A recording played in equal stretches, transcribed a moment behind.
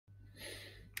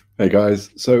Hey guys,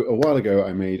 so a while ago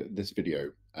I made this video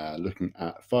looking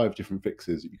at 5 different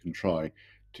fixes that you can try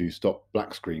to stop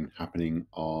black screen happening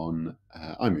on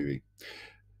iMovie.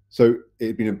 So it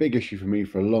had been a big issue for me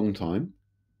for a long time,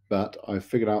 but I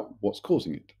figured out what's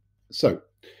causing it. So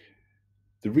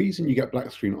the reason you get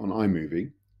black screen on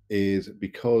iMovie is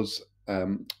because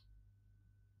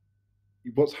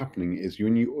what's happening is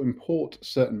when you import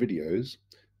certain videos,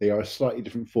 they are a slightly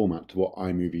different format to what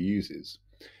iMovie uses.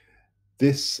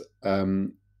 This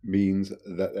means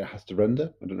that it has to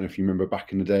render. I don't know if you remember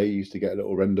back in the day, you used to get a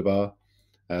little render bar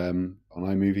on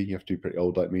iMovie. You have to be pretty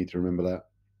old like me to remember that.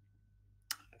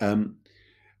 And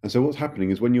so what's happening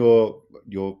is when you're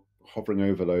hovering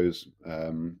over those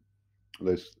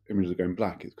images are going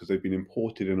black, it's because they've been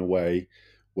imported in a way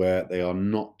where they are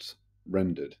not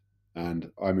rendered, and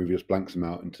iMovie just blanks them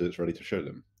out until it's ready to show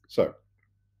them. So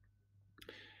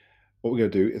what we're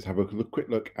going to do is have a quick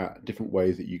look at different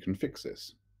ways that you can fix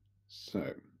this. So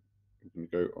I'm going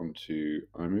to go onto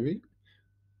iMovie.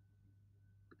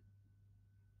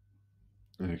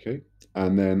 Okay,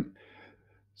 and then,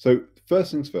 so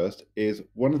first things first is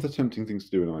one of the tempting things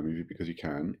to do in iMovie, because you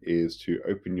can, is to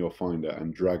open your Finder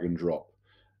and drag and drop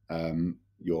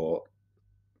your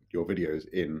videos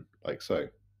in like so.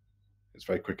 It's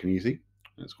very quick and easy,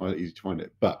 and it's quite easy to find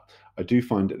it. But I do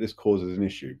find that this causes an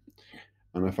issue,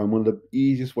 and I find one of the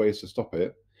easiest ways to stop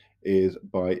it is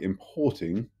by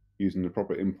importing using the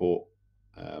proper import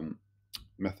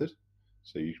method.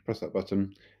 So you press that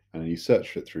button and then you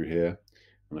search for it through here,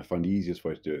 and I find the easiest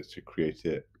way to do it is to create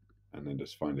it and then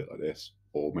just find it like this,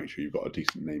 or make sure you've got a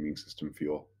decent naming system for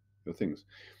your things,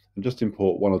 and just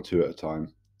import 1 or 2 at a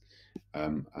time,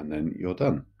 and then you're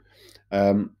done.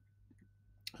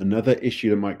 Another issue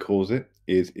that might cause it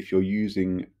is if you're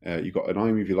using, you've got an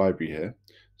iMovie library here,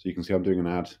 so you can see I'm doing an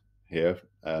ad here.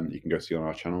 You can go see on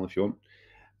our channel if you want,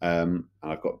 and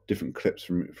I've got different clips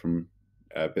from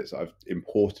bits that I've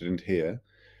imported into here.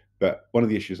 But one of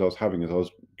the issues I was having is I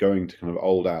was going to kind of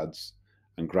old ads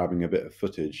and grabbing a bit of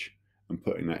footage and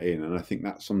putting that in, and I think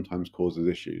that sometimes causes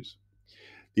issues.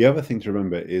 The other thing to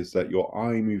remember is that your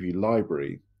iMovie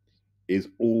library is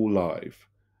all live,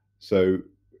 so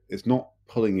it's not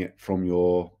pulling it from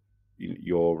your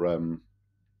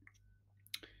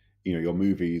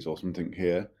movies or something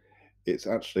here. It's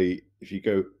actually, if you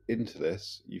go into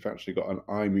this, you've actually got an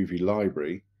iMovie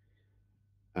library,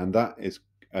 and that is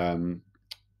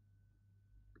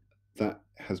that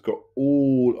has got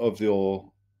all of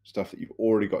your stuff that you've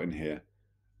already got in here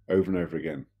over and over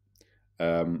again.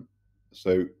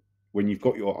 So when you've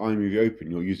got your iMovie open,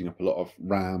 you're using up a lot of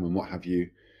RAM and what have you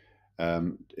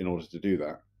in order to do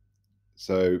that.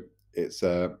 So it's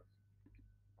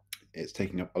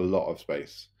taking up a lot of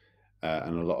space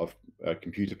and a lot of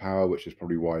computer power, which is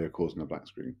probably why you're causing a black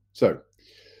screen. So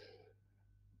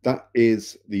that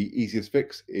is the easiest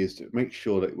fix, is to make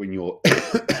sure that when you're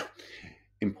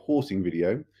importing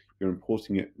video, you're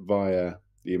importing it via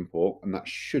the import, and that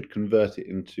should convert it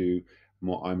into a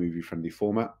more iMovie friendly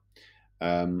format.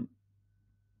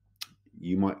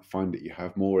 You might find that you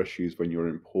have more issues when you're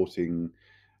importing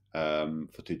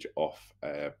footage off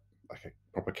like a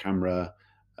proper camera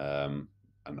and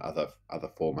other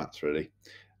formats, really.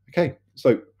 Okay,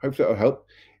 so hopefully that'll help.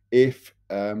 If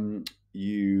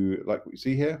you like what you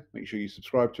see here, make sure you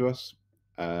subscribe to us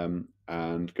and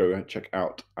go and check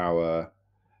out our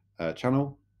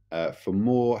channel for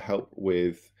more help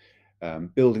with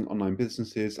building online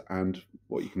businesses. And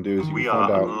what you can do is you can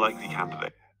find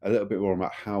out a little bit more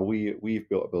about how we've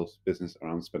built a business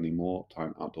around spending more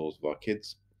time outdoors with our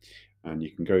kids. And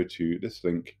you can go to this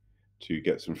link to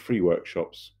get some free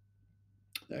workshops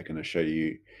that are going to show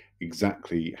you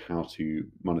exactly how to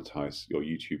monetize your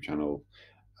YouTube channel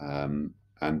and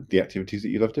the activities that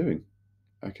you love doing.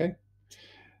 Okay,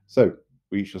 so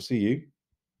we shall see you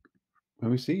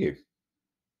when we see you.